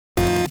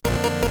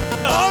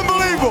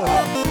Unbelievable.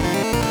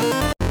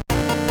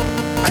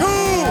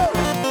 Cool.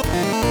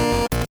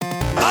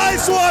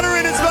 Ice water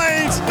in his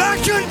veins. I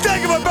couldn't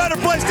think of a better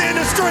place to end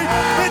the street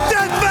in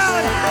Death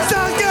Valley,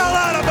 South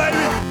Carolina,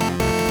 baby.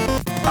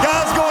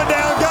 Guys going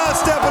down, guys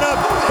stepping up.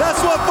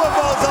 That's what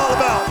football is all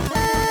about.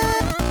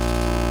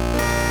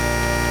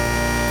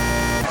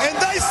 And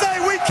they say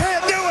we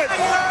can't do it.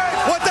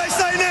 What they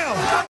say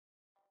now?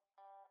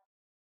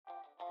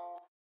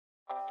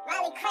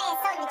 Riley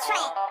Krantz on the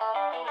track.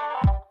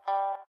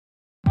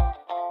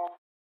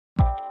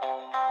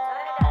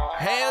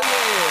 Hell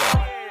yeah.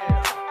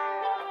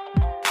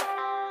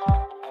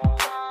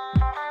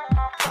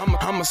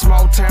 I'm a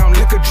small town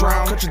liquor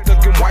drown, country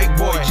thuggin' white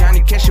boy.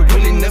 Johnny Cash and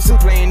Willie Nelson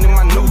playing in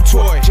my new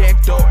toy.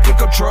 Jacked up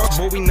pickup truck,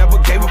 but we never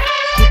gave a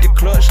hit the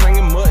clutch,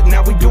 slinging mud,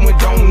 now we doing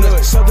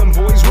donuts. Southern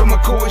boys with my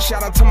cord,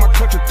 shout out to my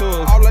country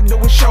thugs. All I do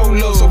is show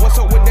love, so what's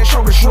up with that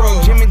shoulder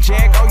shrug? Jim and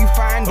Jack, all you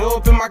find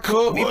up in my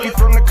cup. If you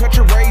from the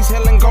country, raise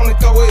hell and gonna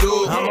throw it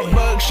up. I'm a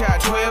bug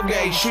shot, 12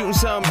 gauge, shooting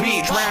some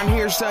bitch. Round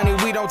here, sonny,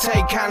 we don't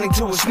take kindly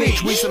to a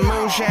snitch. We some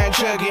moonshine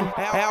chugging,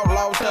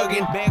 outlaw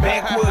thugging,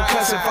 backwood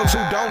cussing folks who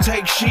don't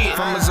take shit.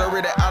 From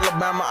Missouri to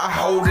Alabama, I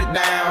hold it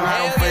down. I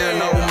don't fear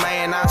no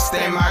man, I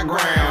stand my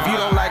ground. If you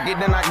don't like it,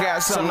 then I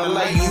got something to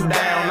lay you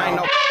down. Ain't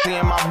no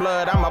in my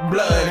blood, I'm a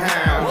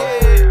bloodhound.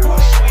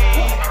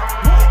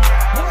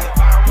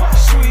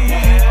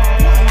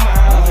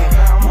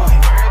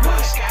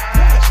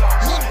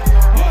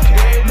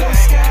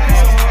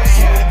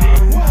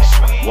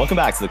 Welcome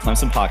back to the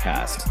Clemson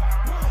Podcast.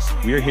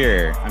 We are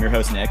here. I'm your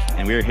host, Nick,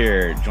 and we are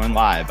here joined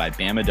live by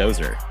Bama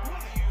Dozer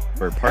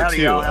for part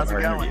two of our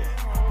interview.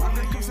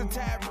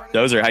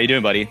 Dozer, how you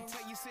doing, buddy?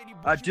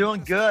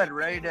 Doing good.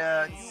 Ready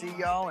to see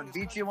y'all and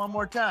beat you one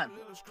more time.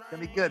 It's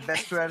going to be good.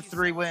 Best 2 out of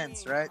 3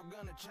 wins, right?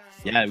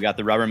 Yeah, we got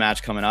the rubber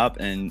match coming up.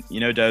 And,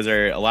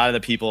 Dozer, a lot of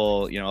the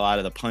people, a lot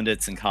of the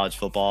pundits in college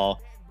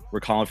football were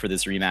calling for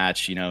this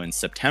rematch, in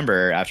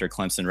September after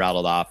Clemson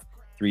rattled off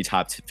 3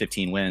 top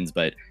 15 wins.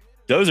 But,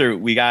 Dozer,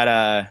 we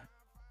got,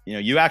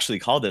 you actually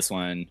called this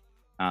one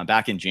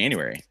back in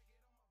January.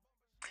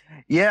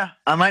 Yeah,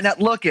 I might not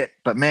look it,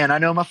 but, man, I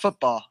know my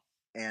football.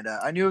 And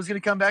I knew it was going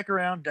to come back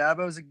around.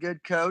 Dabo's a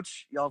good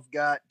coach. Y'all have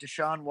got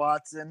Deshaun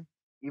Watson,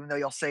 even though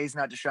y'all say he's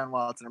not Deshaun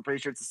Watson. I'm pretty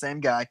sure it's the same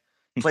guy.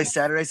 Plays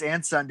Saturdays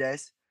and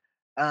Sundays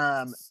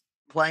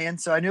playing.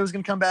 So I knew it was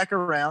going to come back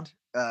around.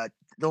 The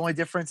only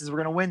difference is we're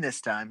going to win this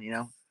time,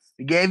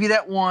 We gave you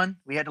that one.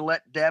 We had to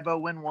let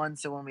Dabo win one.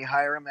 So when we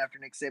hire him after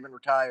Nick Saban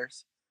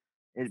retires,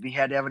 we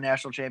had to have a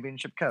national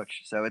championship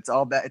coach. So it's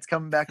all back. It's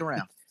coming back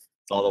around.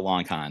 It's all the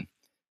long con.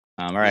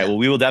 All right. Yeah. Well,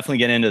 we will definitely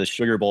get into the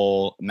Sugar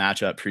Bowl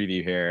matchup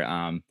preview here.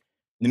 In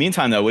the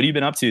meantime, though, what have you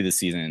been up to this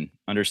season?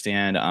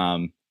 Understand,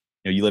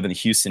 you live in the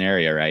Houston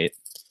area, right?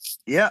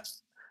 Yeah.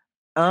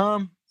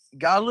 Got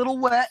a little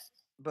wet,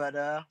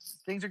 but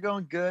things are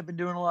going good. Been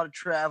doing a lot of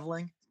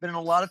traveling. Been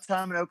a lot of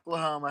time in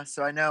Oklahoma,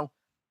 so I know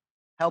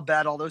how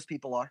bad all those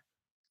people are.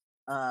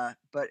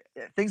 But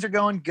things are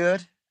going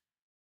good.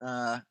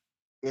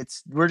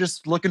 We're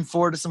just looking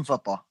forward to some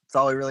football. That's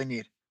all we really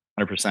need.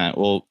 100%.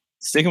 Well,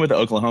 sticking with the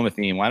Oklahoma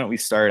theme, why don't we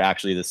start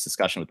actually this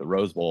discussion with the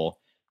Rose Bowl?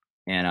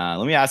 And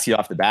let me ask you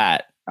off the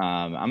bat.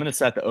 I'm going to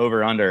set the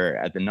over-under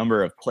at the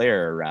number of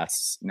player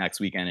arrests next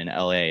weekend in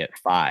LA at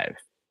 5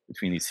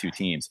 between these two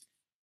teams.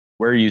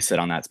 Where do you sit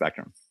on that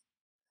spectrum?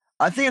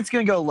 I think it's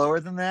going to go lower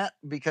than that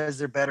because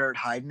they're better at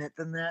hiding it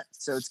than that.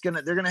 So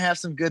they're going to have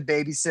some good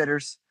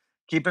babysitters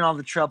keeping all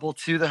the trouble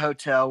to the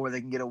hotel where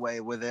they can get away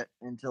with it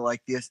into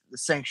like the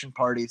sanctioned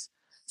parties.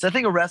 So I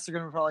think arrests are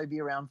going to probably be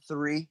around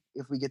 3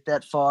 if we get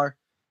that far.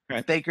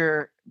 Right.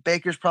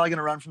 Baker's probably going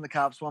to run from the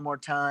cops one more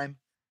time.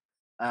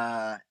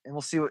 And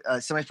we'll see what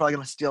somebody's probably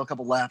going to steal a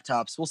couple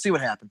laptops. We'll see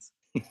what happens.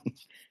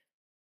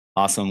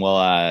 Awesome.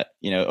 Well,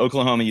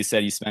 Oklahoma, you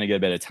said you spent a good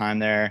bit of time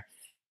there.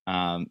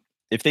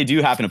 If they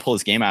do happen to pull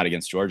this game out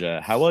against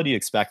Georgia, how well do you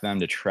expect them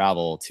to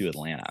travel to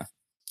Atlanta?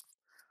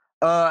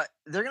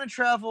 They're going to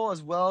travel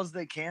as well as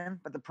they can,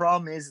 but the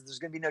problem is there's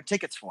going to be no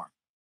tickets for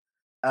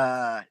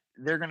them.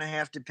 They're going to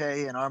have to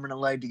pay an arm and a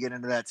leg to get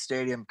into that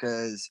stadium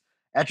because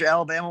after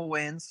Alabama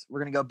wins, we're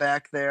going to go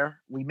back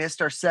there. We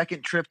missed our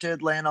second trip to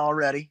Atlanta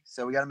already,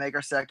 so we got to make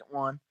our second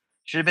one.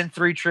 Should have been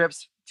 3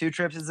 trips. 2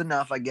 trips is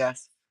enough, I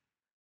guess.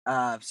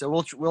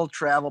 So we'll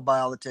travel, buy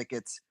all the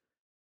tickets.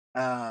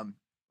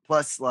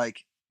 Plus,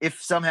 like,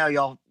 if somehow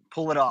y'all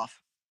pull it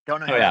off, don't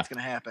know how that's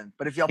going to happen.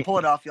 But if y'all pull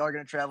it off, y'all are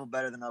going to travel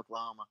better than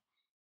Oklahoma.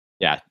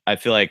 Yeah, I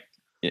feel like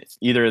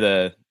either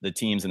the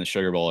teams in the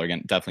Sugar Bowl are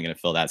definitely going to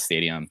fill that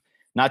stadium.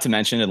 Not to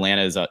mention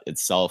Atlanta is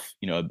itself,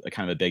 a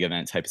kind of a big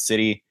event type of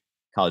city.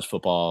 College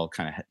football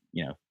kind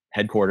of,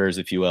 headquarters,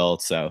 if you will.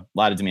 So a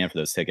lot of demand for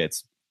those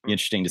tickets. Be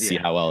interesting to see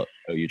how well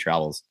OU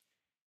travels.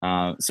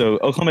 So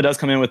Oklahoma does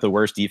come in with the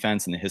worst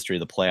defense in the history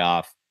of the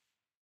playoff.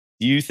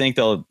 Do you think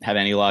they'll have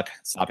any luck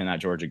stopping that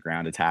Georgia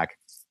ground attack?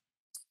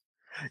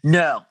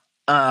 No.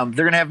 They're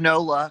going to have no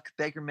luck.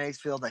 Baker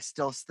Mayfield, I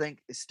still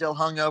think, is still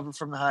hung over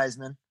from the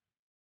Heisman.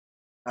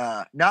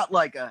 Not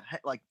like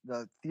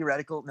the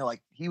theoretical. No,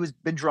 like he was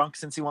been drunk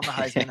since he won the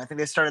Heisman. I think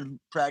they started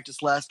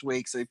practice last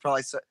week, so he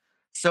probably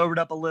sobered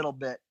up a little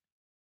bit.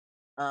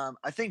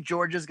 I think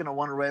Georgia's going to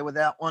run away with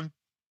that one.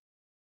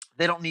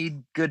 They don't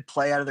need good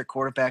play out of their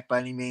quarterback by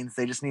any means.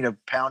 They just need to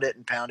pound it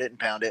and pound it and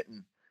pound it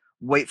and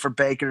wait for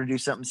Baker to do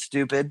something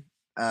stupid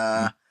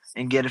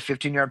and get a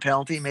 15-yard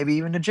penalty, maybe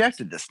even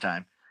ejected this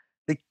time.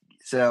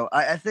 So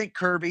I think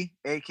Kirby,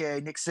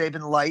 a.k.a. Nick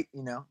Saban Light,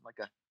 like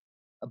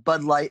a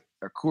Bud Light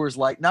or Coors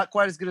Light, not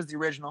quite as good as the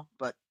original,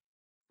 but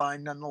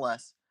fine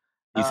nonetheless.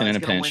 Decent in a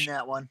pinch. Win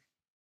that one.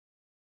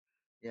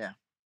 Yeah.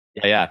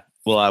 Yeah.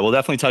 Well, we'll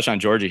definitely touch on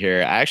Georgia here.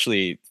 I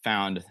actually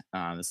found,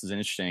 this is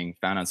interesting,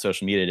 found on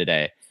social media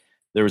today,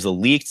 there was a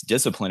leaked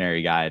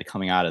disciplinary guide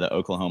coming out of the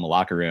Oklahoma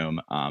locker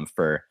room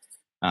for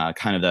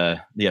kind of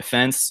the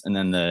offense and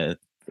then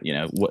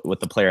what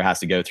the player has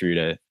to go through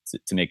to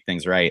make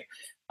things right.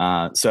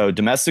 So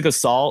domestic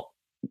assault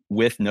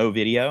with no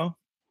video,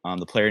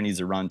 the player needs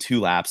to run 2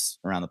 laps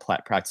around the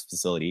practice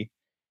facility.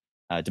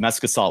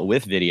 Domestic assault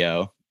with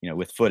video,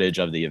 with footage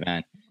of the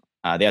event,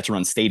 they have to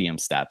run stadium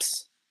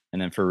steps.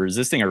 And then for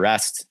resisting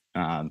arrest,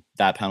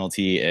 that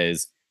penalty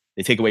is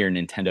they take away your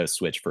Nintendo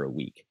Switch for a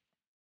week.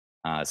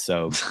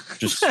 So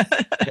just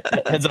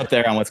heads up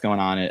there on what's going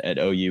on at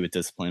OU with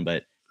discipline.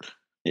 But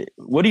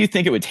what do you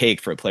think it would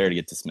take for a player to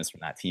get dismissed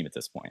from that team at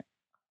this point?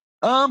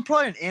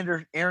 Probably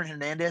an Aaron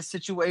Hernandez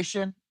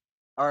situation,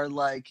 or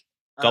like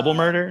double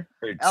murder,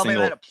 or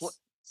Alabama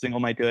single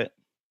might do it.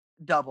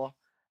 Double,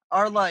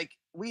 or like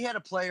we had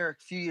a player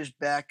a few years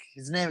back.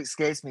 His name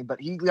escapes me,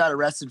 but he got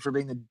arrested for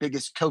being the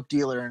biggest coke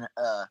dealer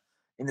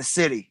in the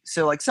city.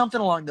 So like something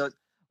along those,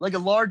 like a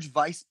large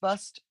vice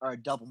bust or a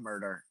double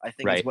murder, I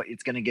think is what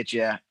it's going to get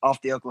you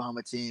off the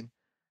Oklahoma team.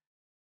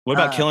 What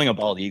about killing a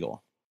bald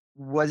eagle?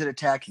 Was it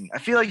attacking? I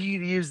feel like you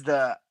could use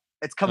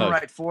it's coming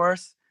right for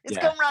us. It's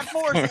coming right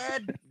for us,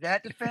 Ed.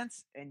 That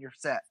defense, and you're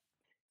set.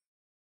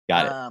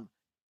 Got it.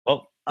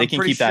 Well, they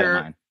can keep that in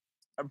mind.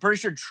 I'm pretty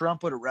sure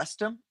Trump would arrest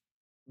him,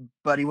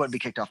 but he wouldn't be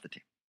kicked off the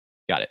team.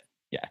 Got it.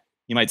 Yeah.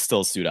 He might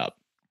still suit up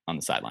on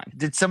the sideline.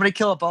 Did somebody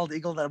kill a bald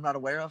eagle that I'm not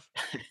aware of?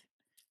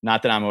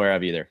 Not that I'm aware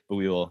of either, but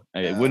we will.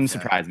 It wouldn't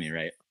surprise me,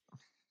 right?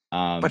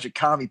 Bunch of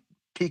commie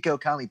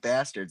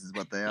bastards is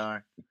what they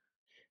are.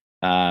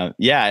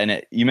 Yeah,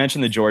 and you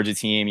mentioned the Georgia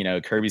team.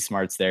 Kirby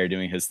Smart's there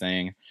doing his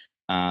thing.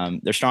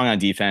 They're strong on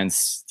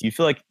defense. Do you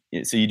feel like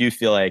you do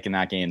feel like in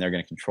that game they're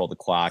going to control the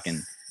clock and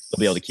they'll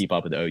be able to keep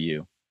up with the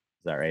OU?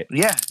 Is that right?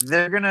 Yeah,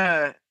 they're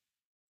gonna.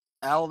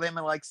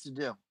 Alabama likes to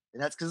do,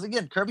 and that's because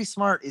again, Kirby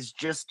Smart is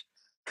just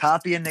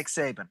copying Nick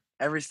Saban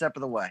every step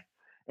of the way,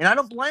 and I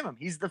don't blame him.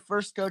 He's the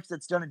first coach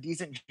that's done a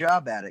decent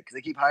job at it because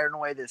they keep hiring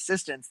away the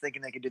assistants,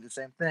 thinking they could do the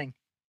same thing.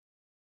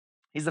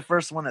 He's the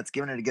first one that's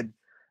given it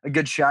a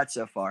good shot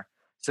so far.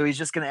 So he's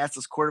just going to ask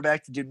his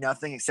quarterback to do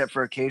nothing except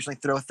for occasionally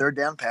throw a third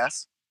down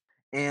pass.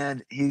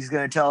 And he's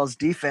going to tell his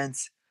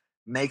defense,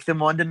 make them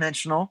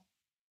one-dimensional,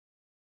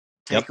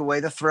 take away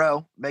the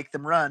throw, make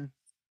them run,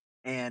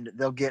 and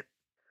they'll get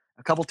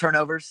a couple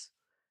turnovers.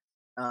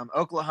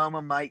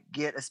 Oklahoma might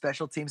get a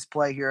special teams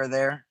play here or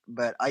there,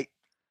 but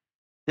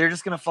they're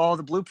just going to follow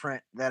the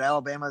blueprint that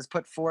Alabama has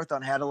put forth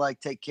on how to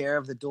take care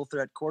of the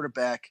dual-threat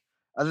quarterback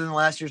other than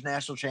last year's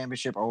national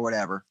championship or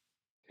whatever.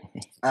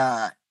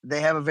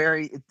 They have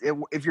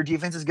if your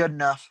defense is good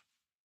enough,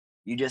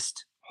 you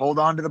just hold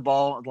on to the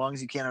ball as long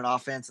as you can on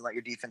offense and let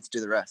your defense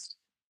do the rest.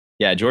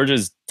 Yeah,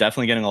 Georgia's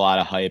definitely getting a lot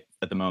of hype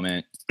at the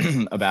moment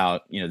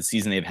about, the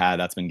season they've had.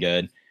 That's been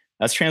good.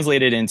 That's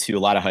translated into a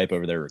lot of hype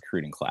over their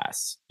recruiting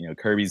class.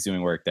 Kirby's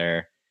doing work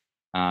there.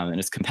 And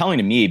it's compelling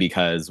to me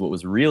because what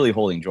was really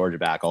holding Georgia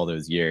back all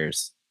those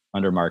years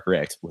under Mark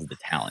Richt was the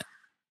talent.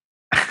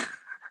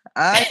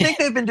 I think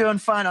they've been doing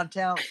fine on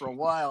talent for a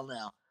while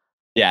now.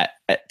 Yeah,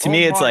 to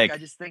me, it's I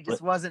just think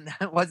wasn't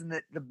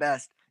the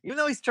best, even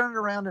though he's turned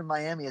around in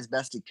Miami as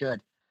best he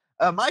could.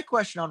 My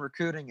question on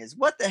recruiting is,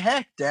 what the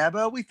heck,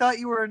 Dabo? We thought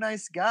you were a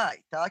nice guy,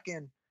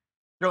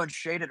 throwing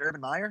shade at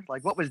Urban Meyer.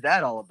 What was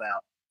that all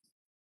about?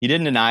 He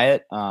didn't deny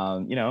it.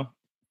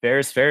 Fair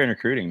is fair in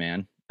recruiting,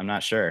 man. I'm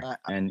not sure,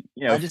 and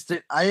I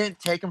didn't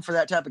take him for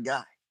that type of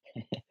guy.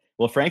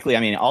 Well,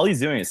 frankly, all he's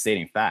doing is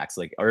stating facts.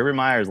 Urban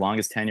Meyer's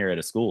longest tenure at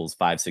a school is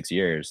 5-6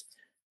 years.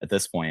 At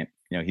this point,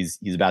 he's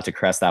about to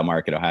crest that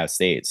mark at Ohio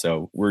State.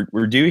 So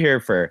we're due here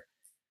for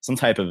some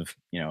type of,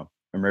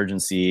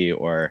 emergency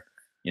or,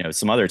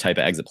 some other type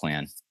of exit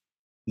plan.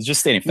 He's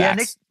just stating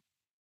facts.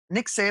 Yeah,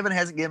 Nick Saban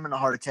hasn't given him a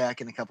heart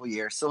attack in a couple of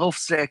years, so he'll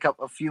stay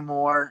a few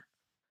more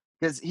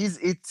because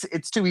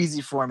it's too easy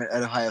for him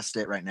at Ohio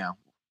State right now.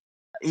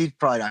 He's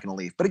probably not going to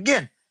leave. But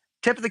again,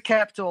 tip of the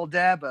cap to old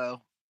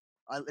Dabo.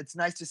 It's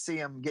nice to see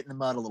him get in the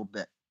mud a little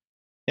bit.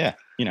 Yeah,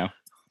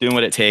 doing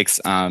what it takes.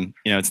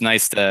 It's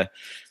nice to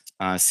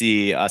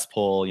see us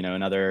pull,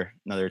 another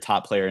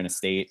top player in a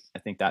state. I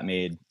think that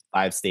made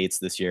 5 states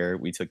this year.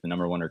 We took the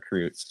number 1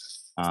 recruit.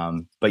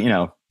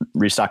 But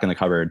restocking the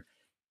cupboard.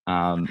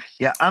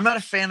 Yeah, I'm not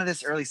a fan of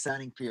this early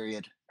signing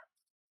period.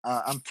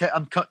 I'm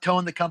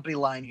towing the company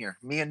line here.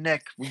 Me and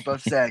Nick, we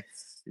both say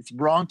it's the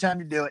wrong time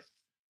to do it.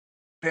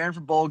 Preparing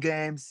for bowl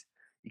games,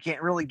 You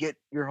can't really get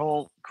your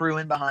whole crew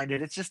in behind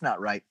it. It's just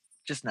not right.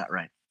 Just not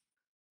right.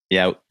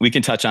 Yeah, we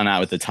can touch on that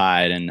with the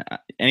Tide. And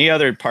any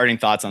other parting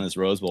thoughts on this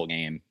Rose Bowl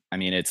game? I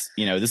mean, it's,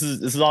 this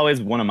is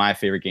always one of my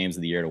favorite games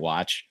of the year to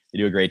watch. They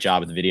do a great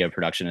job with the video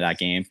production of that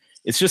game.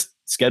 It's just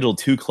scheduled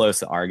too close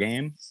to our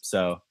game,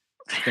 so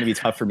it's going to be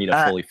tough for me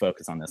to fully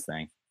focus on this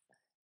thing.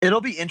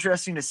 It'll be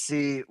interesting to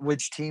see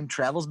which team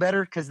travels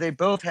better because they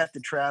both have to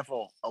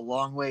travel a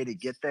long way to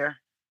get there.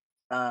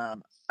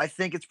 I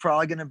think it's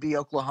probably going to be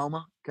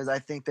Oklahoma because I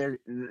think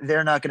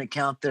they're not going to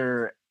count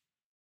their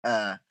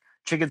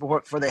chickens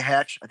before they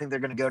hatch. I think they're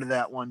going to go to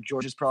that one.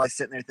 Georgia's probably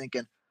sitting there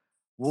thinking,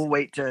 "We'll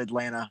wait to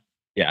Atlanta."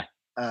 Yeah.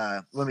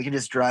 When we can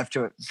just drive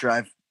to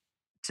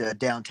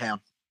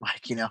downtown,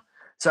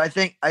 So I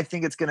think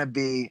it's going to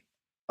be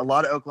a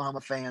lot of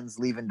Oklahoma fans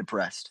leaving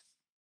depressed.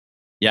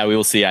 Yeah, we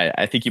will see.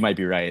 I think you might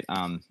be right.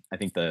 I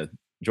think the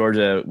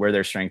Georgia, where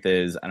their strength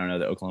is, I don't know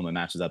that Oklahoma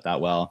matches up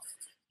that well.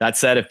 That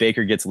said, if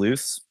Baker gets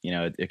loose,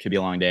 it could be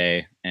a long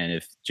day. And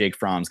if Jake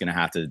Fromm's going to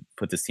have to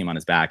put this team on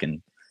his back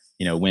and,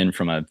 win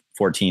from a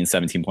 14,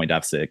 17-point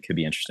deficit, it could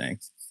be interesting.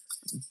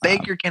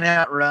 Baker can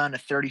outrun a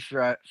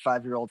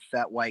 35-year-old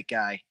fat white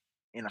guy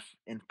in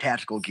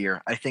tactical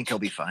gear. I think he'll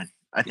be fine.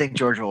 I think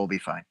Georgia will be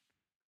fine.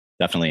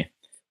 Definitely.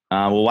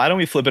 Well, why don't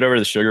we flip it over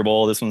to the Sugar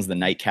Bowl? This one's the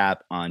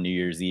nightcap on New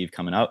Year's Eve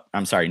coming up.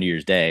 I'm sorry, New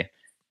Year's Day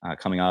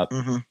coming up.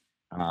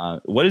 Mm-hmm.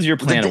 What is your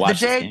plan to watch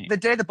this game? The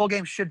day the bowl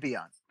game should be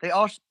on.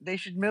 They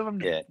should move them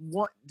to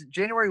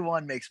January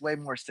 1 makes way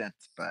more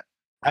sense. But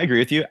I agree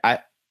with you. I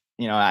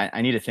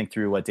need to think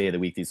through what day of the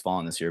week these fall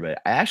on this year, but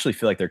I actually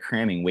feel like they're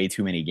cramming way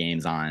too many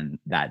games on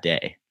that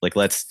day. Like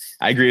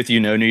I agree with you,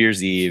 no New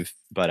Year's Eve,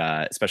 but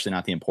especially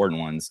not the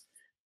important ones.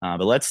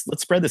 But let's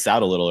spread this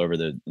out a little over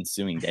the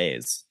ensuing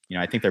days.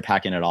 I think they're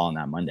packing it all on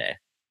that Monday.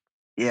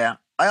 Yeah.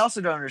 I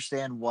also don't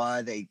understand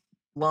why they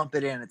lump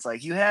it in. It's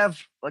like you have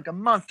like a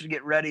month to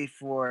get ready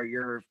for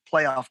your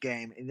playoff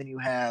game, and then you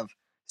have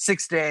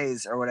 6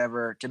 days or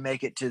whatever to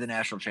make it to the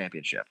national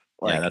championship.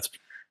 Yeah,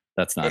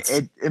 that's nuts.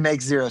 It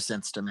makes zero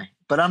sense to me.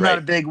 But I'm not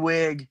a big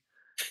wig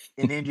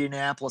in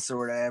Indianapolis or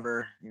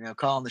whatever,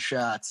 calling the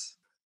shots.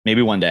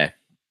 Maybe one day.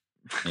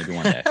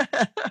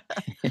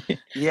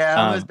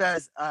 Yeah,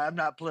 I'm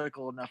not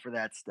political enough for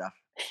that stuff.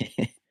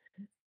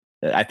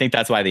 I think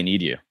that's why they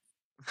need you.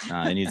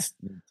 It needs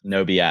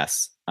no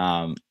BS.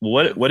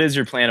 What is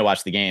your plan to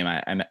watch the game?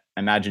 I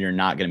imagine you're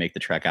not going to make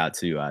the trek out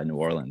to New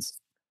Orleans.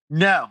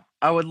 No,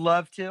 I would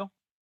love to,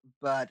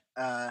 but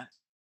the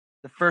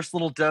first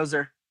little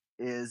dozer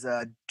is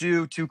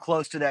due too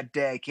close to that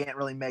day. Can't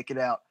really make it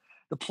out.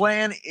 The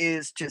plan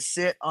is to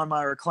sit on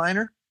my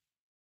recliner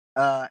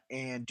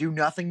and do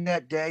nothing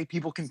that day.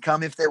 People can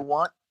come if they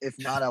want. If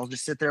not, I'll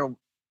just sit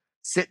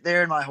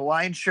there in my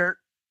Hawaiian shirt,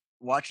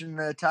 watching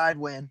the Tide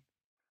win.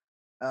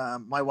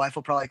 My wife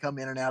will probably come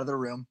in and out of the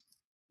room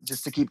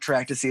just to keep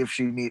track to see if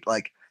she need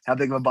how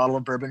big of a bottle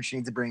of bourbon she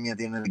needs to bring me at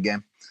the end of the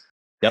game.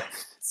 Yep.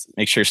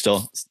 Make sure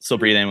still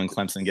breathe in when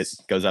Clemson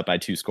goes up by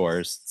 2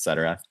 scores,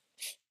 etc.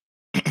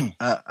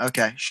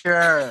 Okay.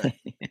 Sure.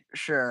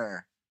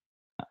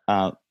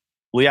 Well,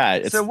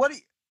 yeah. So what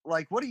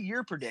are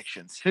your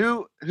predictions?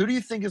 Who do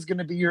you think is going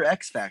to be your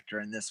X factor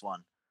in this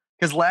one?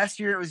 Because last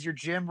year it was your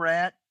gym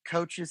rat,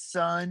 coach's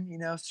son,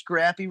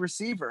 scrappy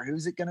receiver.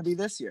 Who's it going to be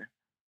this year?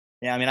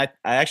 Yeah, I mean, I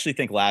actually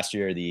think last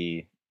year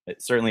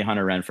certainly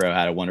Hunter Renfrow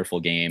had a wonderful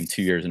game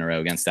 2 years in a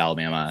row against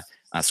Alabama,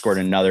 scored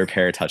another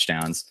pair of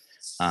touchdowns,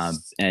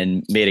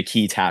 and made a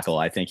key tackle.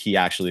 I think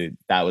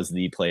that was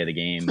the play of the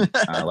game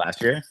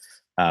last year.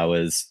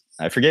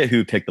 I forget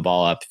who picked the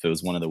ball up, if it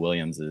was one of the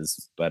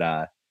Williamses,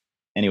 but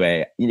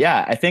anyway,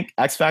 yeah, I think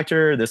X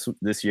factor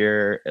this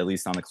year, at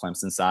least on the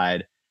Clemson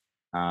side,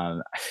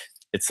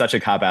 it's such a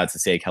cop out to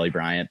say Kelly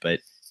Bryant, but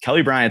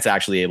Kelly Bryant's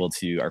actually able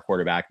to, our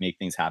quarterback, make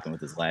things happen with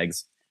his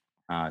legs.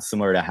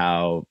 Similar to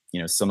how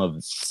some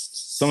of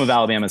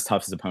Alabama's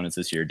toughest opponents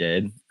this year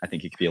did. I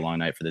think it could be a long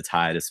night for the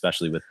Tide,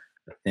 especially with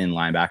the thin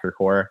linebacker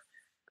core.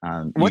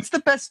 What's the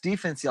best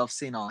defense y'all have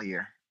seen all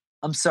year?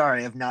 I'm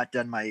sorry, I've not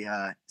done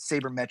my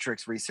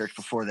sabermetrics research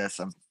before this.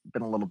 I've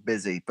been a little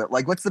busy, but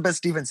what's the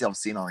best defense y'all have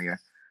seen all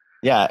year?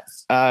 Yeah,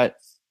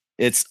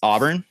 it's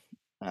Auburn.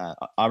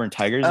 Auburn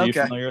Tigers. Okay. Are you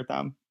familiar with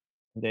them?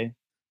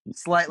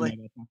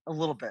 Slightly, a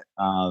little bit.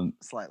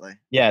 Slightly.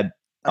 Yeah,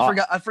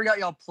 I forgot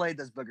y'all played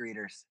those booger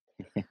eaters.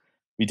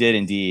 We did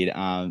indeed.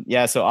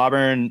 Yeah, so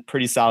Auburn,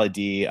 pretty solid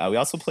D. We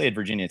also played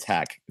Virginia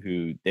Tech,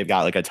 who they've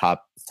got a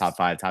top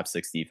 5, top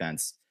 6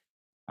 defense,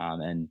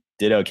 and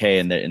did okay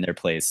in their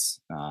place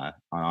on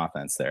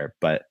offense there.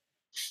 But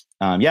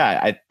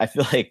yeah, I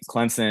feel like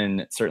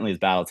Clemson certainly is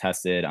battle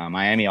tested.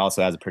 Miami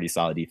also has a pretty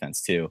solid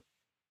defense too.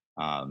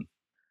 No,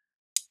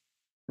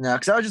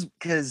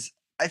 because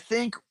I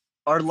think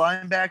our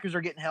linebackers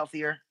are getting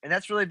healthier, and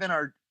that's really been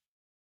our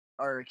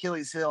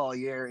Achilles heel all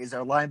year is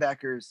our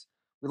linebackers.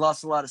 We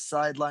lost a lot of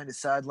sideline to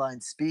sideline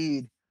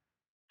speed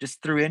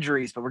just through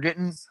injuries, but we're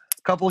getting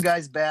a couple of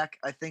guys back.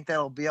 I think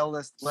that'll be able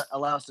to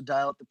allow us to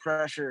dial up the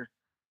pressure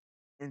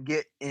and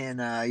get in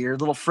your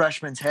little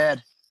freshman's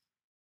head,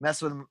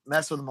 mess with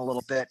them a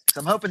little bit.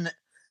 So I'm hoping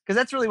because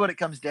that's really what it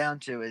comes down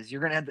to. Is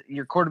you're gonna have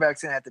your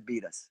quarterback's gonna have to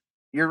beat us.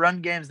 Your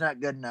run game's not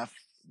good enough.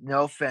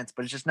 No offense,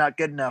 but it's just not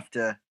good enough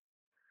to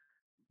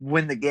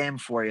win the game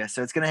for you.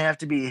 So it's gonna have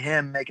to be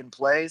him making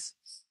plays.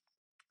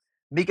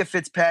 Mika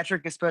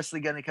Fitzpatrick,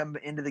 especially, going to come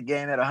into the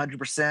game at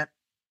 100%.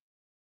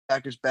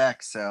 Packers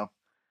back, so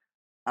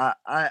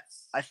I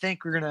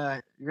think you're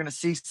gonna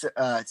see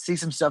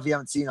some stuff you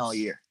haven't seen all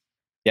year.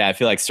 Yeah, I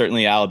feel like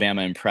certainly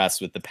Alabama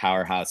impressed with the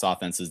powerhouse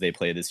offenses they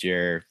played this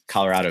year.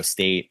 Colorado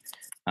State,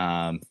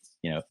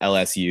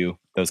 LSU,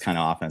 those kind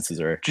of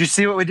offenses are. Did you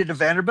see what we did to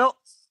Vanderbilt?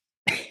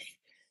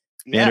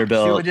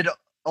 Vanderbilt. See what we did to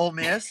Ole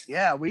Miss?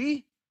 Yeah,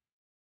 we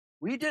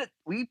did.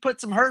 We put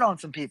some hurt on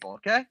some people.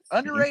 Okay,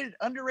 underrated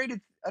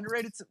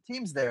some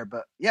teams there,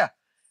 but yeah,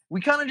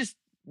 we kind of just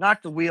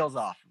knocked the wheels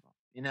off of them.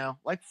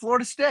 Like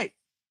Florida State,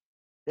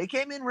 they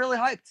came in really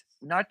hyped.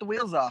 We knocked the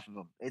wheels off of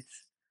them.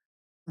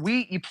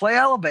 You play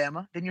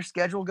Alabama, then your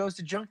schedule goes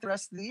to junk the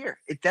rest of the year.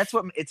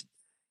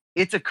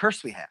 It's a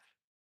curse we have.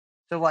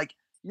 So like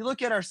you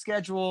look at our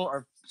schedule,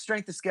 our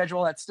strength of schedule,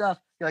 all that stuff,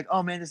 you're like,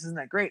 oh man, this isn't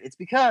that great. It's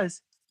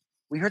because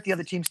we hurt the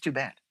other teams too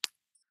bad.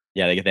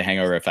 Yeah, they get the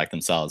hangover effect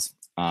themselves.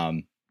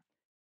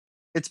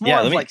 It's more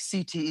of like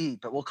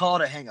CTE, but we'll call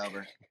it a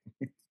hangover.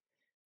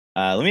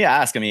 Let me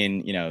ask,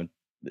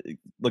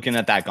 looking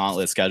at that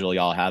gauntlet schedule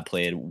y'all have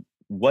played,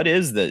 what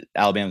is the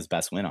Alabama's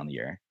best win on the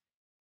year?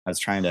 I was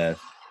trying to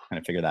kind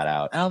of figure that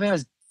out.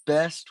 Alabama's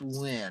best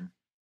win.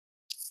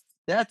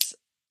 That's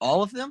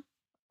all of them.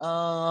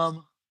 I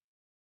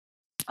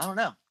don't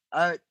know.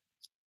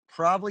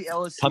 Probably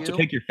LSU. Tough to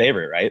pick your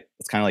favorite, right?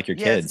 It's kind of like your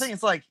kids. The thing.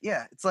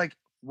 It's like,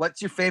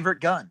 what's your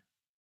favorite gun?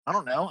 I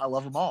don't know. I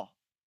love them all.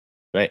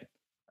 Right.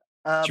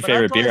 What's your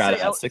favorite beer out of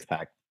that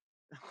six-pack?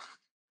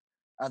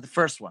 The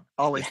first one.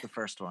 Always the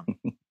first one.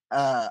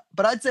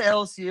 But I'd say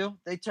LSU.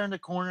 They turned a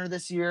corner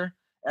this year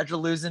after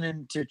losing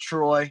into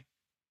Troy.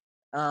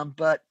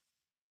 But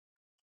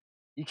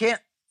you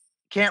can't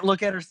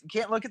look at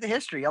the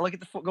history. I look at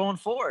the going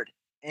forward,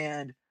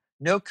 and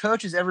no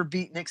coach has ever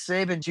beat Nick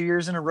Saban 2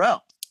 years in a row.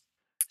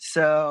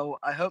 So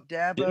I hope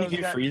Dabo. Didn't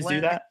Hugh Freeze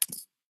do that?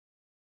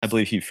 I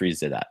believe Hugh Freeze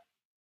did that.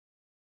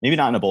 Maybe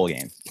not in a bowl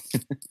game.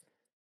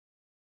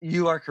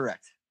 You are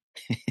correct.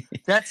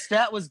 That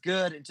stat was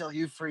good until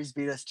Hugh Freeze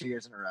beat us 2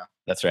 years in a row.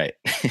 That's right.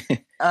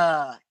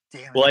 Damn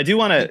it. Well, I do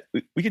want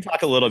to. We could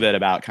talk a little bit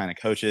about kind of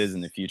coaches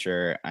in the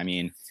future. I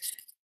mean,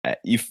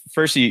 you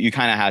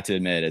kind of have to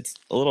admit it's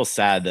a little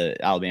sad the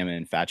Alabama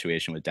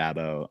infatuation with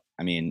Dabo.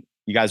 I mean,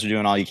 you guys are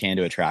doing all you can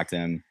to attract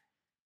him,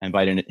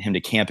 inviting him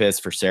to campus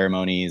for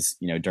ceremonies,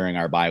 during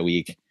our bye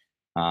week,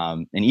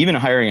 and even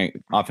hiring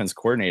an offense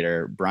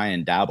coordinator,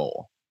 Brian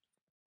Daboll.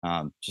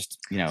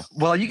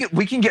 Well,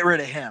 we can get rid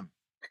of him.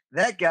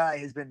 That guy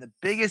has been the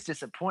biggest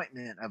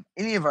disappointment of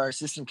any of our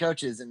assistant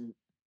coaches, and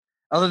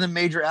other than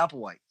Major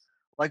Applewhite.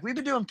 Like, we've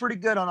been doing pretty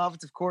good on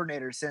offensive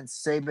coordinators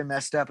since Saban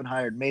messed up and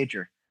hired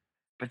Major.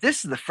 But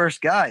this is the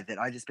first guy that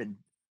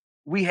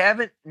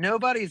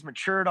nobody's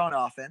matured on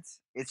offense.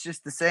 It's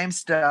just the same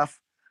stuff.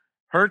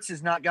 Hurts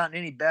has not gotten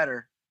any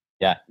better.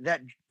 Yeah.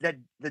 That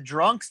the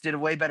Drunks did a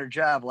way better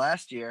job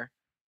last year.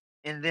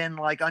 And then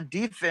like on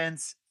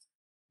defense,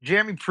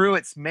 Jeremy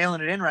Pruitt's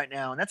mailing it in right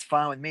now, and that's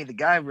fine with me. The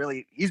guy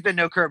he's been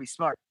no Kirby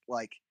Smart.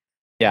 Like,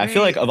 yeah, I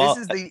feel like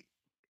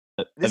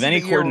this any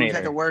is the coordinator, we've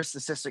had the worst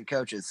assistant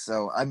coaches,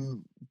 so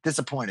I'm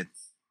disappointed.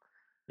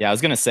 Yeah, I was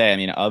gonna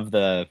say, of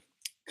the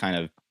kind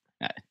of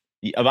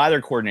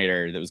either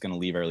coordinator that was going to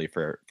leave early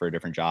for a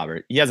different job,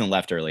 or he hasn't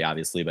left early,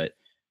 obviously, but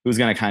who's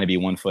going to kind of be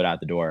 1 foot out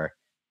the door.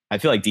 I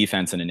feel like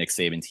defense in a Nick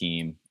Saban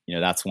team,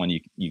 that's one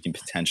you can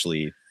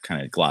potentially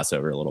kind of gloss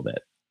over a little bit.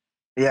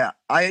 Yeah,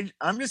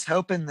 I'm just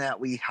hoping that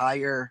we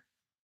hire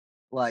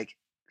like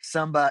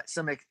some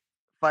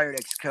fired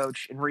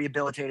ex-coach and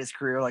rehabilitate his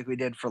career like we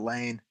did for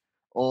Lane.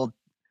 Old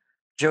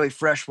Joey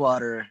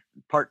Freshwater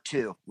Part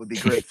 2 would be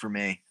great for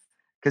me.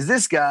 Because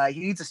this guy, he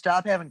needs to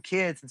stop having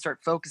kids and start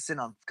focusing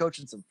on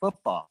coaching some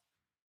football.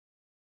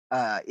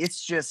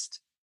 It's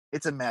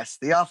a mess.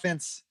 The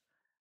offense,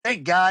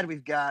 thank God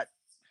we've got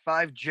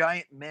 5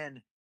 giant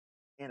men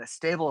in a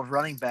stable of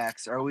running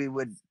backs, or we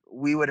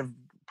would have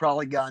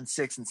probably gone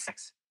 6-6.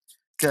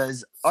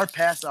 Because our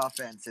pass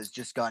offense has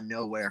just gone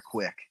nowhere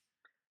quick.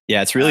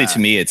 Yeah, it's really, to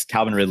me, it's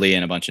Calvin Ridley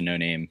and a bunch of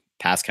no-name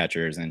pass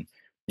catchers. And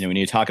when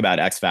you talk about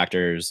X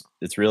factors,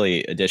 it's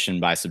really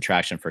addition by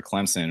subtraction for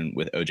Clemson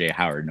with OJ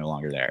Howard no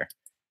longer there.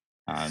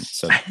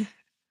 So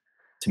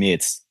to me,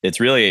 it's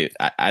really,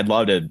 I'd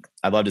love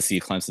to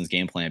see Clemson's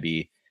game plan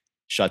be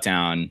shut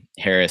down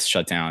Harris,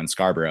 shut down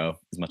Scarborough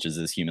as much as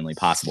is humanly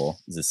possible.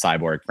 As a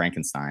cyborg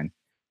Frankenstein.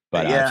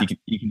 But if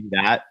you can do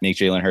that, make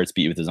Jalen Hurts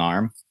beat you with his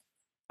arm.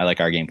 I like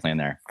our game plan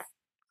there.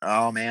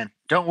 Oh man,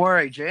 don't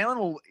worry.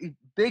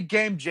 Big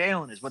game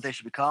Jalen is what they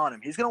should be calling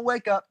him. He's going to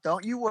wake up.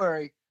 Don't you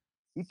worry.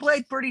 He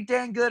played pretty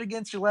dang good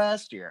against you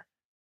last year.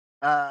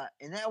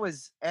 And that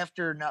was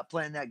after not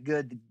playing that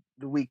good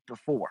the week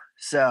before.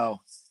 So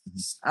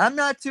I'm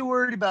not too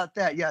worried about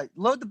that. Yeah,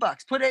 load the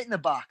box. Put 8 in the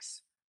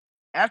box.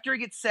 After he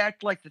gets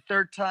sacked like the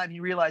 3rd time,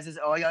 he realizes,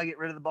 I got to get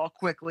rid of the ball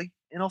quickly,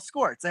 and he'll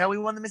score. It's how we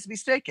won the Mississippi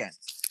State game.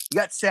 He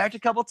got sacked a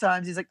couple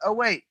times. He's like, oh,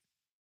 wait,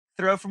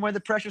 throw from where the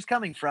pressure's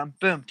coming from.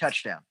 Boom,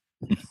 touchdown.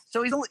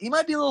 So he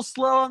might be a little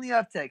slow on the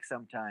uptake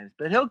sometimes,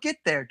 but he'll get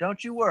there.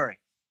 Don't you worry.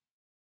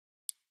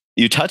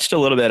 You touched a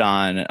little bit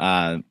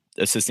on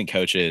assistant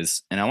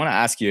coaches, and I want to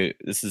ask you,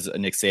 this is a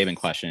Nick Saban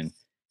question.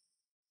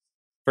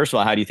 First of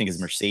all, how do you think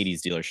his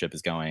Mercedes dealership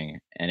is going?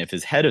 And if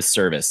his head of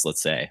service,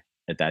 let's say,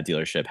 at that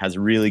dealership has a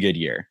really good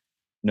year,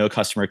 no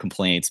customer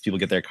complaints, people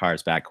get their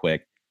cars back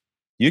quick,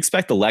 do you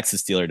expect the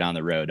Lexus dealer down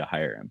the road to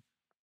hire him?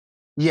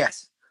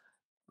 Yes.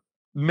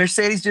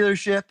 Mercedes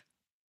dealership,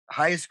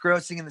 highest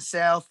grossing in the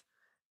South,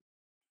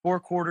 4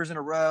 quarters in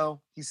a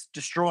row. He's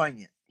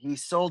destroying it. He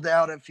sold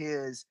out of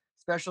his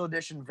special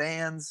edition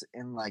vans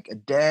in like a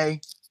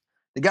day.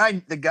 The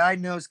guy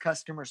knows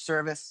customer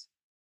service.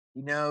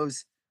 He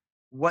knows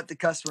what the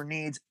customer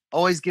needs.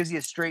 Always gives you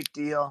a straight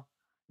deal.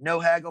 No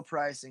haggle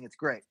pricing. It's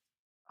great.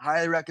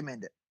 Highly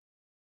recommend it.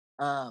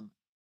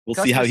 We'll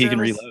see how he can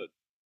service, reload.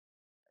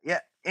 Yeah,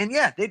 and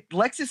yeah,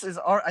 Lexus is.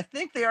 I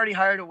think they already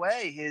hired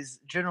away his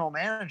general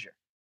manager.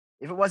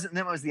 If it wasn't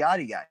them, it was the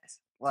Audi guys.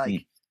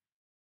 Like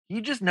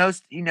he just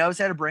knows. He knows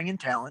how to bring in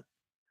talent.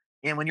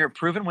 And when you're a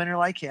proven winner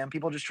like him,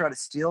 people just try to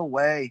steal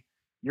away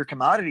your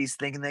commodities,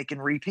 thinking they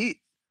can repeat.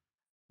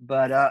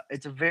 But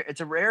it's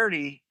a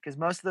rarity because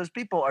most of those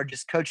people are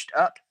just coached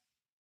up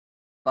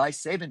by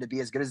Saban to be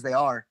as good as they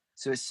are.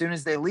 So as soon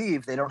as they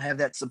leave, they don't have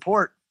that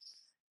support.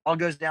 All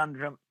goes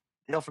downhill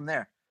from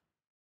there.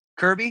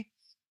 Kirby,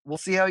 we'll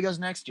see how he goes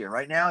next year.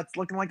 Right now, it's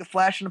looking like a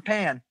flash in the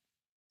pan,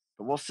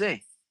 but we'll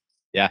see.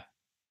 Yeah.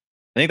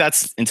 I think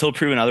that's, until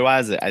proven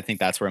otherwise, I think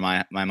that's where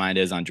my mind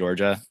is on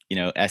Georgia. You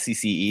know,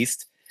 SEC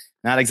East,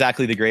 not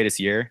exactly the greatest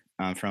year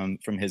from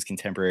his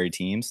contemporary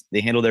teams.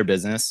 They handle their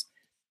business,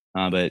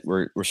 but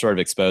we're sort of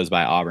exposed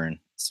by Auburn.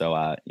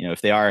 So, you know,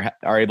 if they are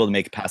able to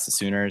make it past the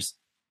Sooners,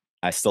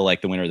 I still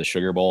like the winner of the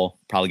Sugar Bowl.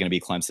 Probably going to be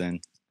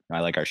Clemson.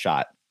 I like our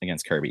shot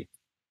against Kirby.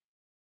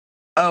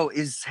 Oh,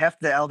 is half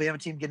the Alabama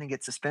team going to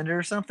get suspended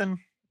or something?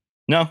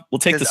 No, we'll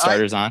take the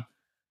starters on.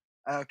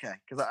 Okay,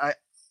 because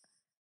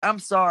I'm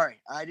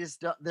sorry. I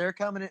just don't, they're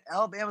coming in.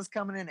 Alabama's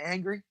coming in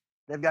angry.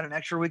 They've got an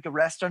extra week of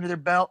rest under their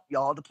belt.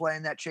 Y'all had to play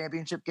in that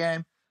championship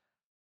game.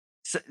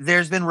 So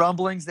there's been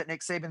rumblings that Nick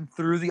Saban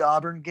threw the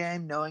Auburn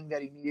game, knowing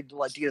that he needed to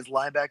get his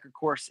linebacker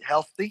course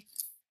healthy.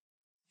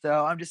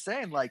 So I'm just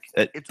saying, like,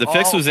 it's the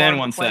fix was in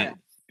once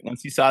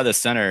you saw the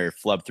center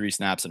flub 3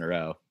 snaps in a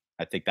row.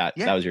 I think that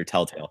was your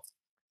telltale.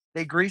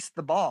 They greased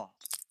the ball,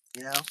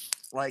 you know,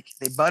 like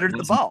they buttered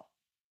the ball.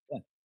 Yeah.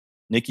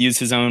 Nick used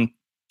his own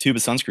tube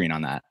of sunscreen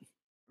on that.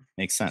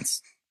 Makes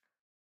sense.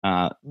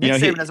 Nick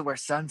Saban doesn't wear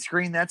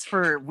sunscreen. That's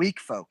for weak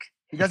folk.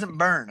 He doesn't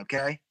burn,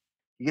 okay?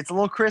 He gets a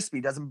little crispy,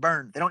 doesn't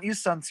burn. They don't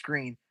use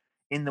sunscreen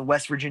in the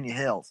West Virginia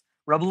hills.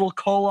 Rub a little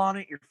coal on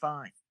it, you're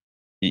fine.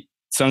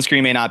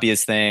 Sunscreen may not be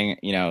his thing.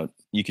 You know,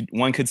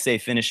 one could say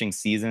finishing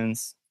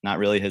seasons, not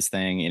really his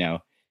thing. You know,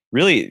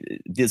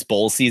 really this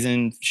bowl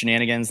season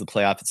shenanigans, the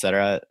playoff,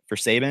 etc. For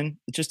Saban,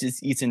 it just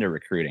eats into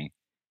recruiting.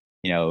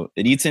 You know,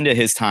 it eats into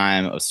his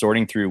time of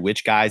sorting through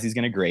which guys he's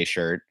going to gray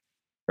shirt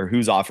or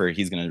whose offer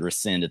he's going to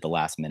rescind at the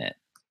last minute.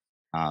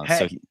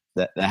 So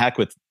the heck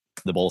with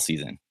the bowl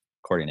season,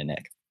 according to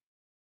Nick.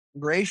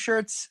 Gray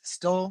shirts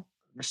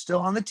they're still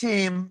on the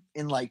team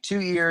in like 2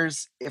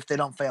 years if they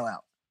don't fail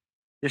out.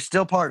 They're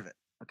still part of it.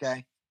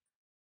 Okay.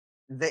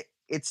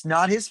 It's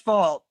not his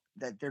fault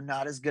that they're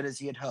not as good as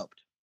he had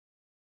hoped.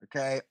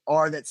 Okay.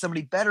 Or that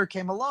somebody better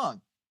came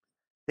along.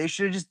 They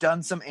should have just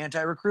done some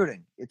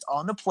anti-recruiting. It's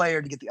on the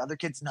player to get the other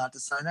kids not to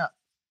sign up.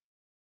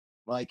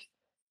 Like,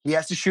 he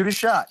has to shoot a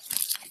shot.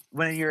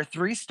 When you're a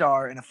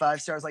 3-star and a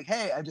 5-star is like,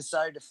 hey, I've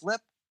decided to flip,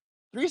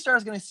 3-star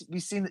is going to be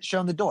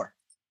shown the door.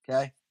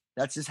 Okay.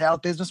 That's just how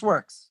business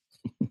works.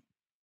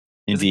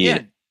 Indeed.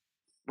 Again,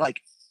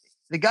 like,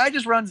 the guy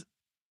just runs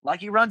like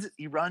he runs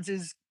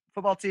his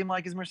football team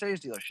like his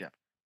Mercedes dealership.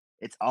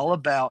 It's all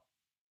about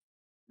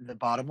the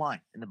bottom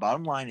line. And the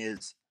bottom line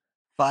is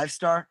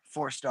 5-star,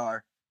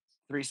 4-star,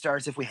 3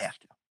 stars if we have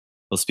to.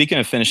 Well, speaking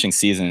of finishing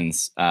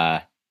seasons,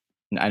 I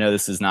know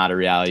this is not a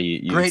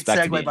reality. Great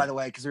segue, by the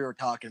way, because we were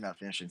talking about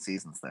finishing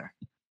seasons there.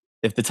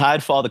 If the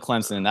Tide fall to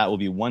Clemson, that will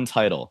be 1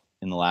 title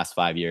in the last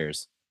 5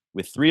 years,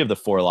 with 3 of the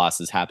 4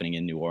 losses happening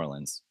in New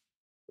Orleans.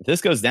 If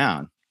this goes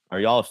down,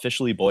 are y'all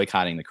officially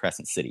boycotting the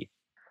Crescent City?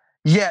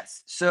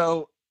 Yes.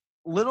 So,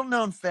 little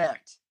known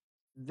fact,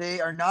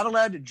 they are not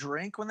allowed to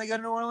drink when they go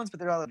to New Orleans, but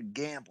they're allowed to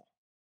gamble.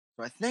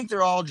 So I think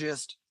they're all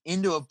just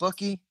into a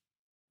bookie.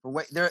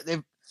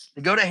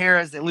 They go to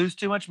Harrah's, they lose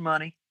too much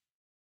money.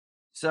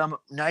 Some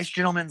nice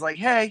gentleman's like,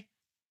 hey,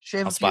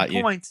 shave a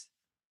few points.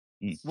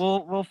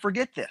 We'll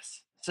forget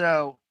this.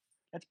 So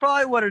that's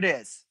probably what it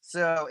is.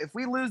 So if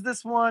we lose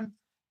this one,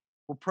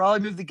 we'll probably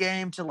move the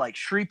game to like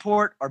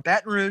Shreveport or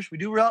Baton Rouge. We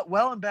do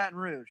well in Baton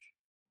Rouge.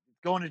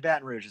 Going to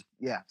Baton Rouge.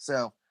 Yeah.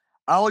 So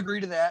I'll agree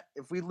to that.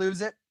 If we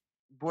lose it,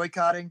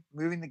 boycotting,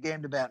 moving the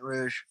game to Baton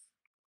Rouge.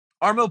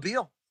 Or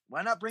Mobile.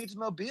 Why not bring it to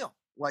Mobile?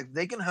 Like,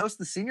 they can host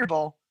the Senior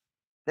Bowl.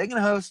 They can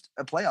host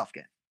a playoff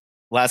game.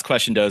 Last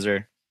question,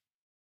 Dozer.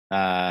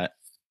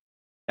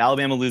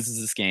 Alabama loses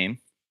this game.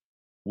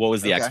 What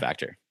was the X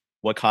factor?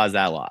 What caused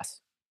that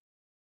loss?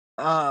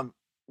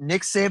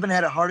 Nick Saban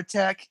had a heart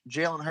attack.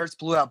 Jalen Hurts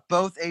blew out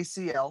both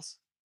ACLs.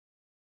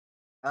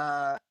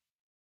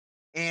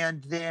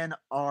 And then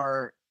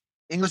our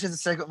English as a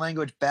second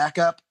language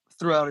backup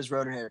threw out his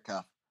rotator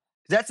cuff.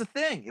 That's the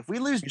thing. If we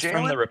lose He's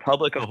from the Jalen,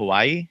 Republic of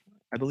Hawaii,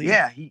 I believe.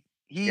 yeah, he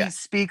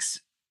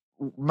speaks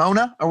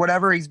Mona or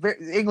whatever.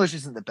 English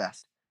isn't the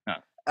best. No.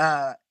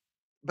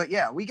 But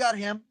yeah, we got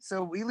him.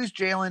 So we lose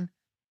Jalen.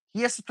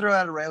 He has to throw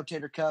out a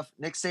rotator cuff.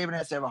 Nick Saban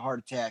has to have a heart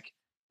attack.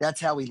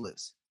 That's how we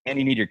lose. And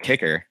you need your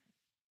kicker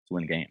to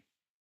win the game.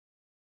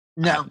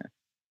 No.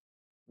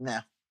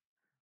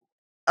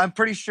 I'm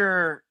pretty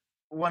sure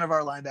one of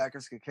our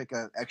linebackers could kick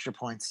extra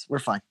points. We're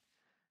fine.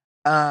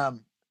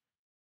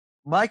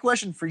 My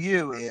question for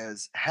you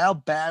is, how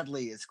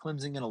badly is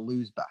Clemson going to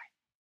lose by?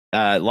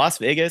 Las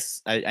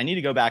Vegas, I need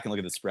to go back and look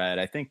at the spread.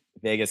 I think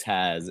Vegas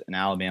has an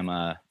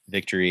Alabama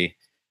victory.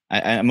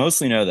 I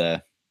mostly know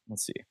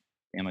let's see,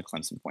 Alabama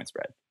Clemson point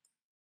spread.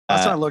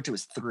 Last time I looked, it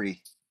was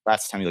 3.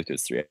 Last time you looked, it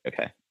was 3.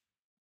 Okay.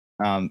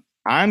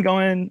 I'm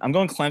going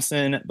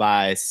Clemson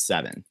by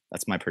 7.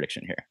 That's my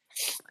prediction here.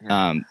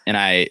 Yeah. And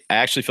I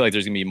actually feel like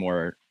there's gonna be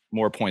more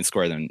points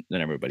scored than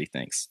everybody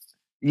thinks.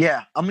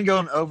 Yeah, I'm gonna go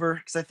an over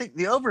because I think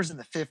the over's in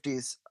the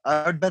 50s.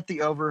 I would bet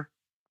the over.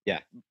 Yeah.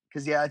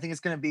 Because I think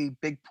it's gonna be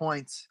big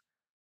points.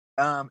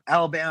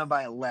 Alabama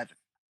by 11.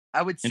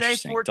 I would say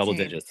 14. Double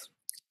digits.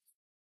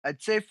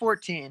 I'd say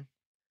 14,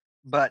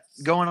 but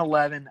going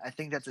 11, I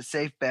think that's a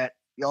safe bet.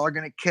 Y'all are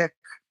gonna kick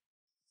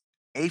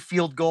a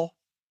field goal.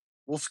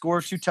 We'll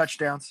score 2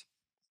 touchdowns,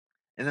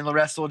 and then the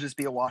rest will just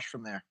be a wash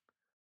from there.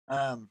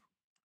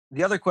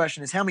 The other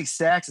question is, how many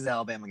sacks is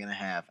Alabama going to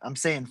have? I'm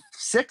saying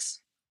 6.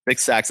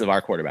 6 sacks of our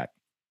quarterback.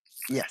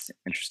 Yes.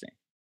 Interesting.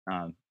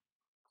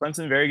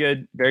 Clemson, very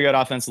good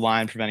offensive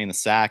line preventing the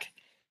sack.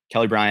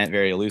 Kelly Bryant,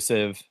 very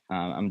elusive.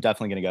 I'm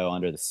definitely going to go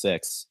under the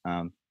 6.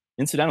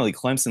 Incidentally,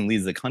 Clemson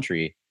leads the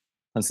country,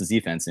 Clemson's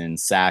defense, in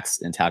sacks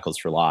and tackles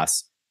for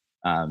loss.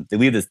 They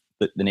lead the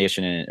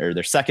nation, or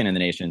they're second in the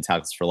nation in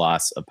tackles for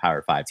loss of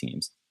Power 5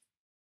 teams.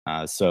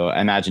 So I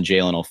imagine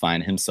Jalen will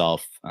find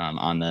himself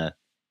on the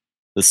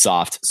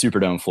soft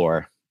Superdome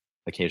floor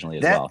occasionally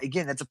as well.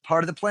 Again, that's a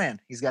part of the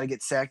plan. He's got to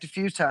get sacked a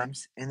few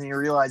times, and then he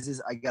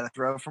realizes I got to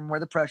throw from where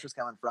the pressure's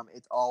coming from.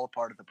 It's all a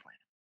part of the plan.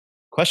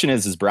 Question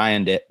is, does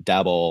Brian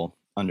Dabble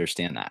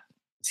understand that?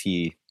 Is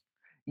he?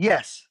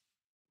 Yes,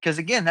 because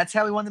again, that's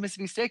how he won the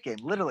Mississippi State game.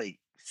 Literally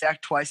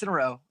sacked twice in a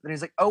row. Then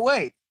he's like, "Oh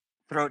wait,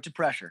 throw it to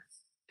pressure,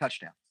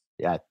 touchdown."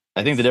 Yeah,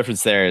 I think the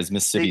difference there is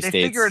Mississippi They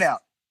State. figure it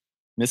out.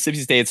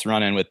 Mississippi State's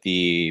running with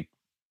the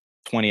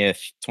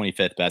 20th,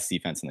 25th best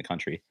defense in the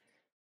country.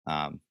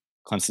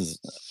 Clemson's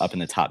up in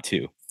the top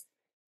 2.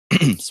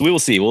 So we will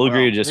see. We'll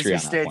agree to disagree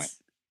on that point.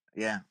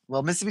 Yeah.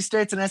 Well, Mississippi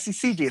State's an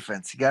SEC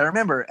defense. You got to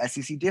remember,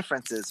 SEC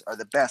defenses are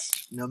the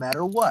best no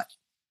matter what.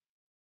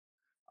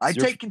 I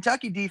take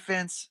Kentucky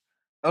defense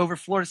over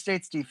Florida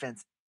State's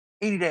defense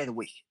any day of the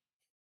week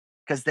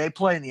because they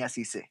play in the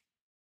SEC.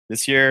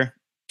 This year,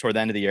 toward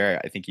the end of the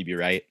year, I think you'd be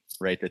right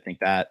to think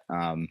that.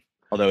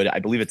 Although I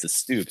believe it's a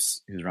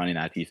Stoops who's running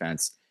that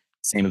defense.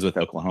 Same as with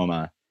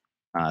Oklahoma.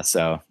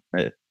 So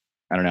I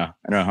don't know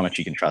how much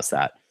you can trust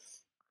that.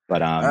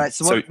 But all right.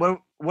 So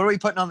what are we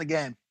putting on the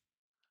game?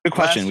 Good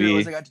question.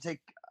 I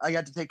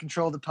got to take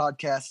control of the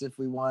podcast if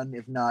we won.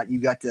 If not, you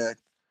got to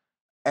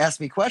ask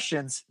me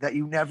questions that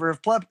you never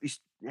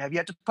have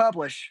yet to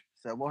publish.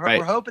 So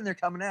we're hoping they're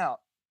coming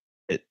out.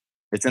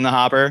 It's in the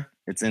hopper.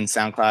 It's in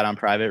SoundCloud on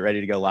private,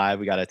 ready to go live.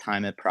 We got to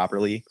time it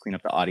properly, clean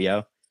up the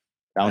audio.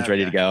 That one's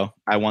ready to go.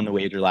 I won the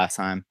wager last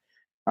time.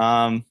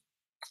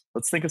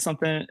 Let's think of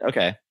something.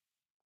 Okay.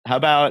 How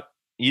about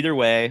either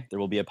way, there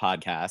will be a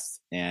podcast.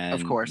 And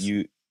of course,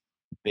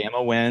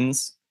 Bama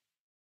wins,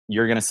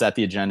 you're going to set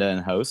the agenda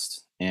and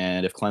host.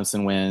 And if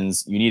Clemson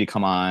wins, you need to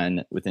come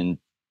on within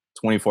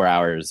 24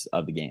 hours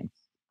of the game.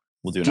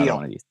 We'll do another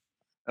one of these.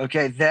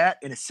 Okay. That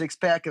and a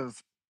 6-pack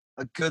of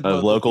a good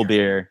local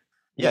beer.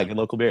 Yeah, good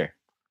local beer.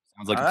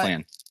 Sounds like a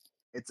plan.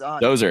 It's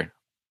on. Dozer,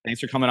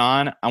 thanks for coming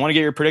on. I want to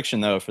get your prediction,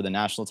 though, for the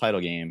national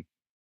title game.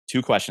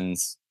 2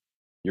 questions.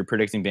 You're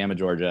predicting Bama,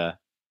 Georgia.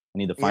 I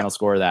need the final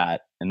score of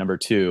that. And number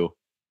 2,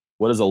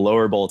 what does a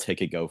lower bowl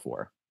ticket go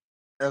for?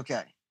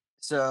 Okay.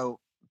 So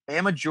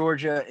Bama,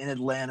 Georgia in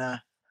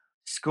Atlanta.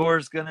 Score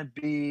is going to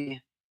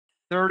be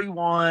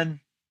 31-27.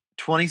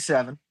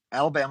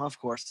 Alabama, of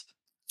course.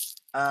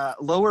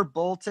 Lower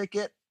bowl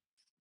ticket,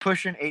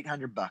 pushing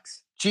 $800.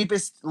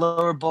 Cheapest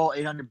lower bowl,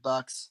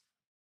 $800.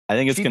 I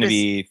think it's going to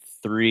be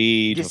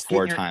 3 to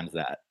 4 times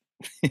that.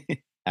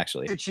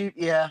 Actually, cheap,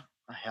 yeah.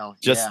 Hell,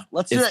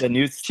 Let's do it. It's the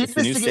new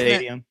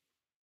stadium.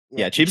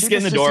 Cheapest to get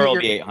in the door will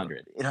be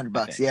 $800.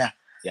 $800, yeah.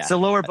 So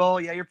lower bowl,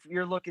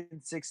 you're looking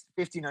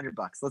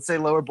 $1,500. Let's say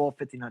lower bowl,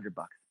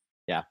 $1,500.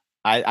 Yeah,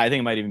 I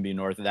think it might even be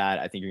north of that.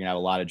 I think you're gonna have a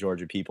lot of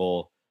Georgia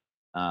people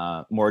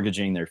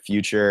mortgaging their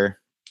future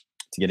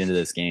to get into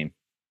this game.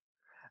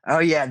 Oh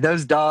yeah,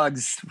 those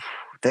dogs,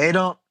 they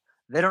don't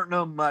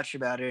know much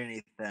about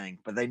anything,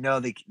 but they know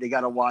they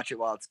got to watch it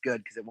while it's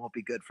good because it won't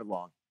be good for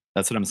long.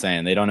 That's what I'm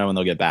saying. They don't know when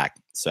they'll get back.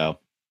 So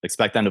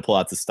expect them to pull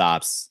out the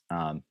stops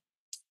and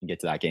get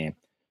to that game.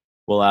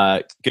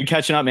 Well, good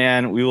catching up,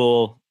 man. We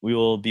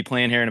will be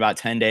playing here in about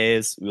 10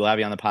 days. We will have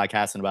you on the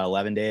podcast in about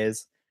 11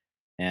 days.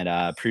 And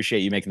appreciate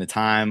you making the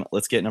time.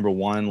 Let's get number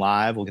 1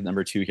 live. We'll get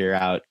number 2 here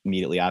out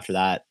immediately after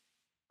that.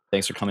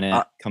 Thanks for coming in.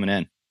 All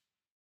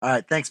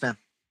right. Thanks, man.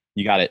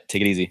 You got it.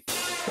 Take it easy.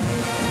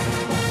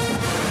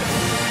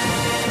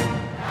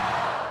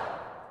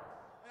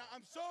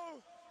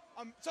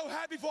 I'm so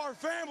happy for our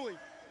family.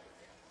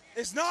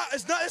 This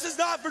is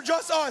not for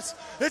just us.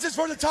 This is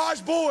for the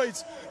Taj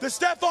Boyds, the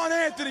Stephon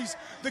Anthonys,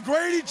 the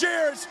Grady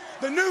Jarretts,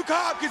 the Nuke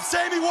Hopkins,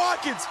 Sammy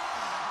Watkins.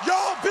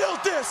 Y'all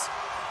built this.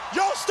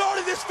 Y'all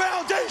started this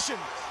foundation.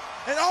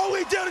 And all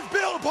we did is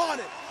build upon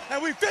it.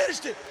 And we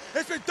finished it.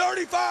 It's been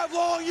 35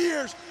 long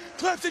years.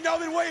 Clemson, y'all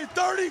been waiting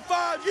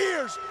 35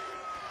 years.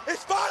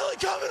 It's finally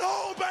coming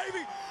home,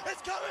 baby.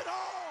 It's coming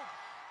home.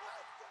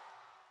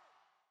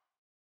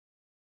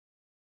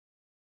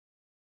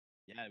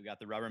 Yeah, we got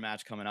the rubber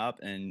match coming up.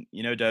 And,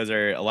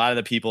 Dozer, a lot of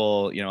the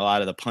people, a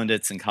lot of the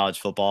pundits in college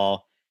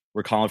football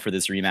were calling for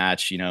this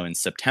rematch, in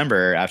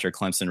September after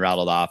Clemson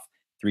rattled off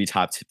 3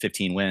 top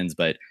 15 wins.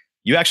 But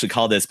you actually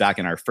called this back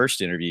in our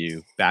first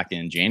interview back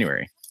in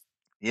January.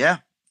 Yeah.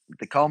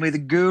 They call me the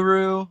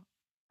guru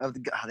of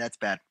the. Oh, that's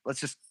bad.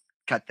 Let's just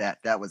cut that.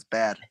 That was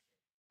bad.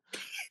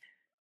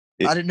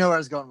 I didn't know where I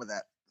was going with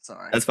that.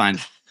 Sorry. That's fine.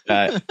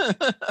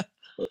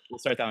 We'll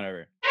start that one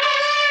over.